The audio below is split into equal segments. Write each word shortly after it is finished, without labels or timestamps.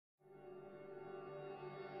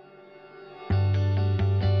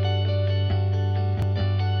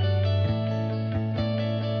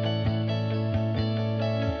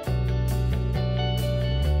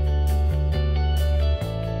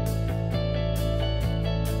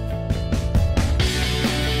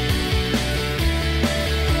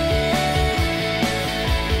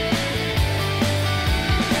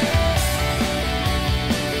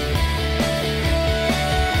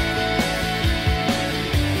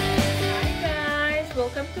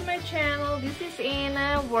welcome to my channel. This is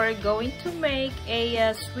Anna. We're going to make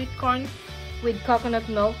a sweet corn with coconut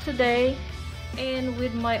milk today, and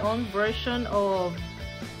with my own version of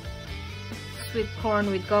sweet corn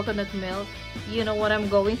with coconut milk. You know what I'm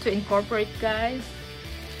going to incorporate, guys,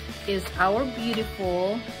 is our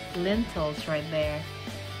beautiful lentils right there.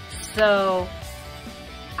 So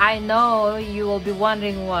I know you will be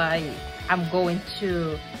wondering why I'm going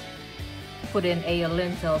to put in a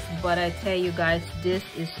lentils, but I tell you guys, this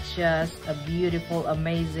is just a beautiful,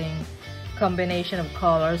 amazing combination of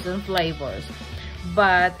colors and flavors.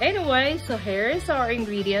 But anyway, so here is our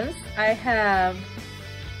ingredients. I have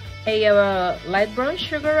a light brown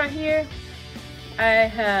sugar right here.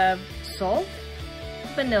 I have salt,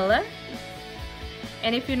 vanilla,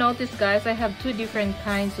 and if you notice, guys, I have two different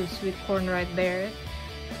kinds of sweet corn right there.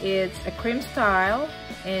 It's a cream style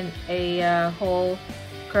and a whole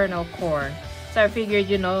kernel corn. So I figured,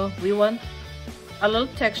 you know, we want a little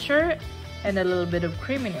texture and a little bit of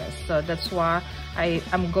creaminess, so that's why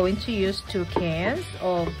I'm going to use two cans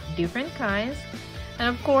of different kinds. And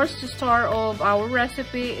of course, the star of our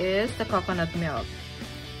recipe is the coconut milk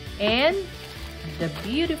and the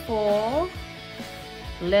beautiful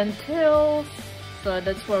lentils. So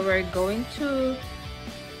that's what we're going to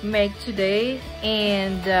make today.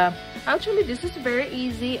 And actually, this is very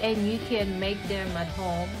easy and you can make them at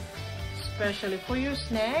home, especially for your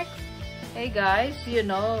snacks. Hey guys, you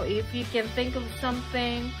know, if you can think of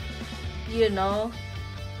something, you know,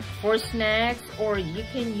 for snacks, or you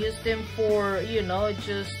can use them for, you know,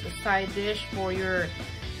 just a side dish for your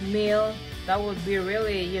meal, that would be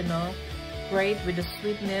really, you know, great with the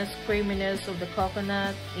sweetness, creaminess of the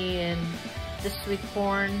coconut and the sweet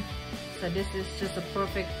corn. So this is just a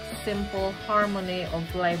perfect, simple harmony of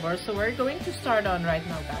flavor. So we're going to start on right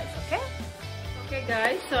now, guys, okay? Okay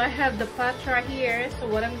guys, so I have the pot right here. So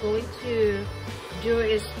what I'm going to do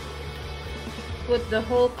is put the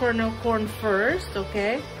whole kernel corn first,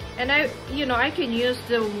 okay? And I can use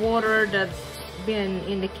the water that's been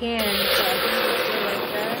in the can, so I can just do like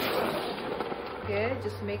that. Okay,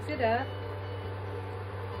 just mix it up.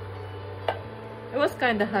 It was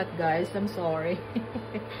kind of hot, guys, I'm sorry.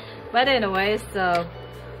 But anyway, so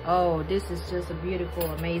oh, this is just a beautiful,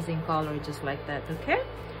 amazing color, just like that. Okay,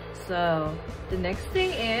 so the next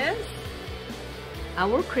thing is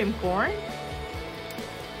our cream corn,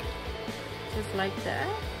 just like that.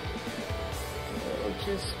 We'll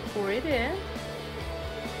just pour it in.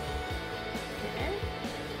 Okay,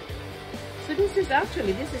 so this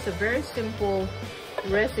is a very simple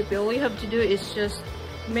recipe. All you have to do is just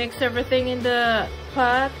mix everything in the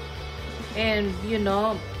pot and, you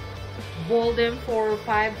know, boil them for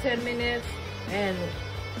 5-10 minutes, and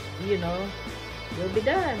you know, you'll be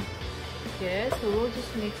done. Okay, so we'll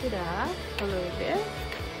just mix it up a little bit.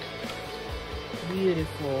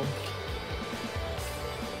 Beautiful.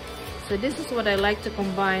 So this is what I like to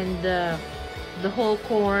combine the whole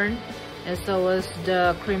corn and so as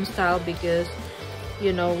the cream style, because,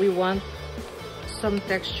 you know, we want some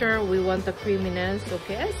texture, we want the creaminess.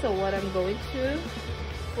 Okay, so what I'm going to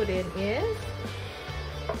put in is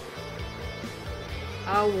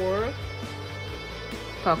our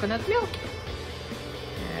coconut milk.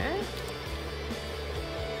 Okay.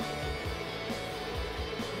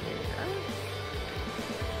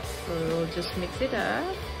 So we'll just mix it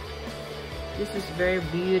up. This is very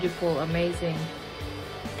beautiful, amazing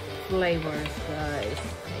flavors, guys.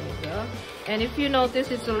 There you go. And if you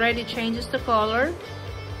notice, it already changes the color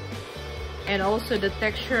and also the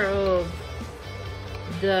texture of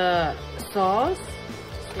the sauce,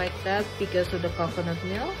 just like that, because of the coconut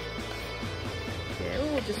milk. Okay,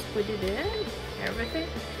 we'll just put it in everything.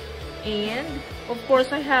 And of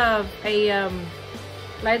course, I have a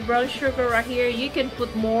light brown sugar right here. You can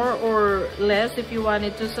put more or less if you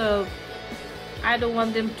wanted to, so I don't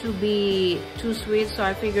want them to be too sweet, so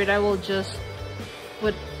I figured I will just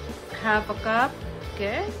put half a cup.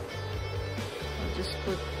 Okay, I'll just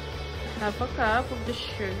put half a cup of the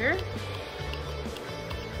sugar.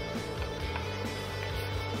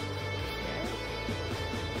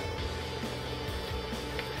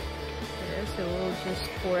 Okay, so we'll just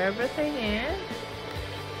pour everything in.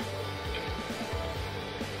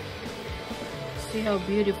 See how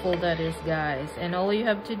beautiful that is, guys. And all you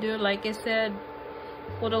have to do, like I said,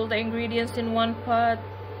 put all the ingredients in one pot,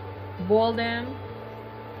 boil them,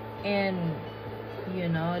 and you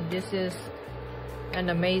know, this is an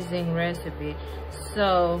amazing recipe.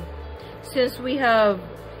 So since we have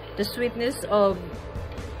the sweetness of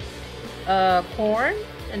corn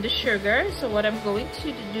and the sugar, so what I'm going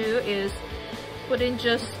to do is put in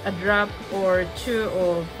just a drop or two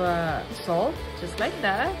of salt, just like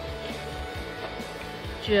that.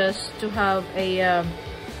 just to have a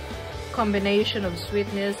combination of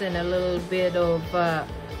sweetness and a little bit of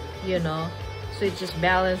you know, so it just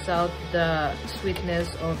balance out the sweetness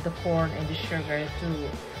of the corn and the sugar, to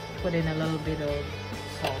put in a little bit of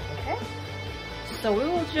salt. Okay, so we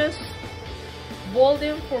will just boil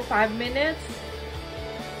them for 5 minutes,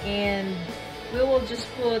 and we will just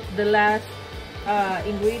put the last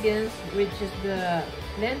ingredients, which is the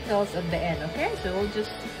lentils, at the end. Okay, so we'll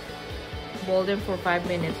just boil them for 5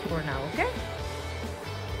 minutes for now. Okay.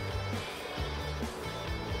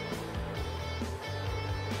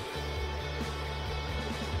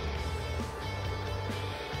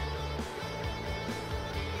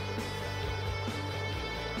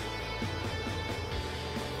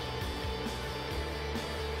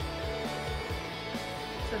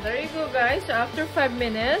 So there you go, guys. So after 5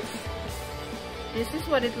 minutes, this is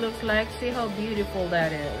what it looks like. See how beautiful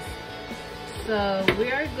that is. So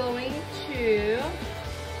we are going to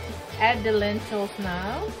add the lentils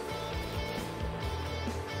now.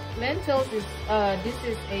 Lentils is this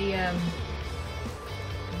is a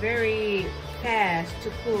very fast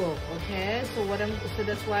to cook. Okay, so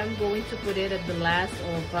that's why I'm going to put it at the last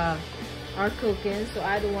of our cooking. So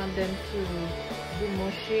I don't want them to be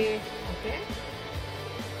mushy. Okay.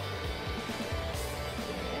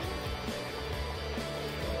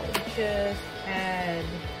 Just add,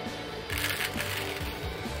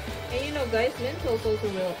 and you know, guys, lentils also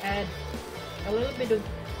will add a little bit of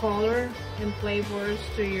color and flavors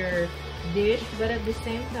to your dish, but at the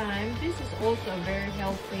same time, this is also a very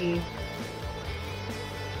healthy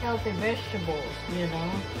vegetables, you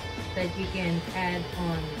know, that you can add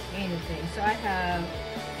on anything. So I have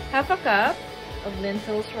half a cup of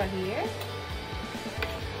lentils right here.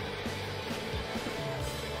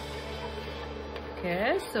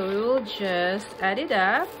 Okay, so we will just add it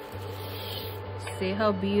up. See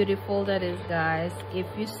how beautiful that is, guys. If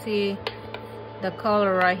you see the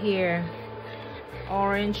color right here,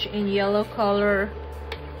 orange and yellow color,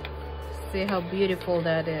 see how beautiful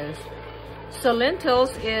that is. So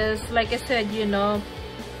lentils is, like I said, you know,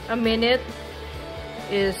 a minute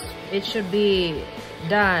is it should be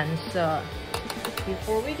done. So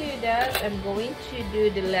before we do that, I'm going to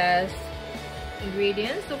do the last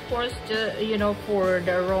ingredients. Of course, you know, for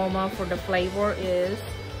the aroma, for the flavor, is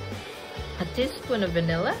a teaspoon of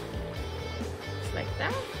vanilla, just like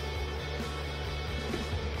that.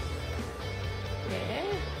 Okay,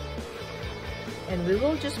 and we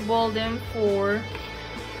will just boil them for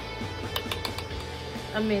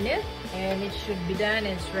a minute, and it should be done and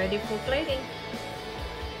it's ready for plating.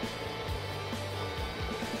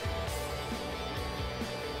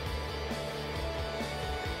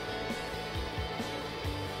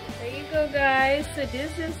 Go, guys, so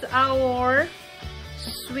this is our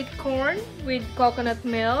sweet corn with coconut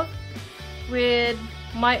milk. With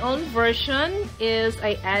my own version is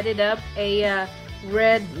I added up a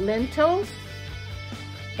red lentils,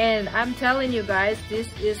 and I'm telling you guys, this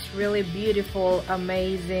is really beautiful,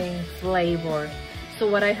 amazing flavor. So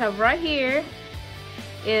what I have right here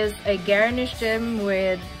is I garnished them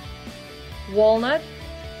with walnut,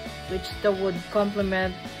 which that would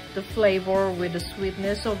complement the flavor with the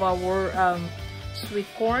sweetness of our sweet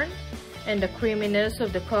corn and the creaminess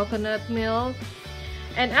of the coconut milk.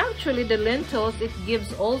 And actually the lentils, it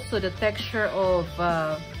gives also the texture of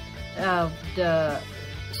the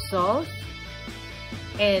sauce,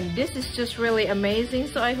 and this is just really amazing.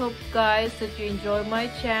 So I hope, guys, that you enjoy my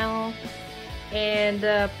channel, and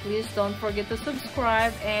please don't forget to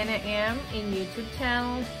subscribe. Anna M in YouTube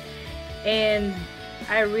channel, and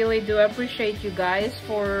I really do appreciate you guys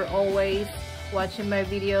for always watching my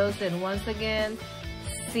videos. And once again,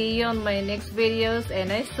 see you on my next videos,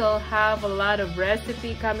 and I still have a lot of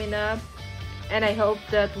recipe coming up, and I hope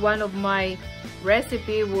that one of my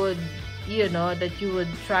recipe would, you know, that you would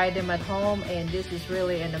try them at home. And this is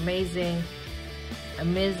really an amazing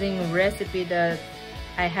recipe that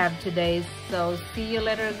I have today. So see you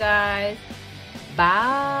later, guys.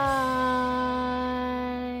 Bye.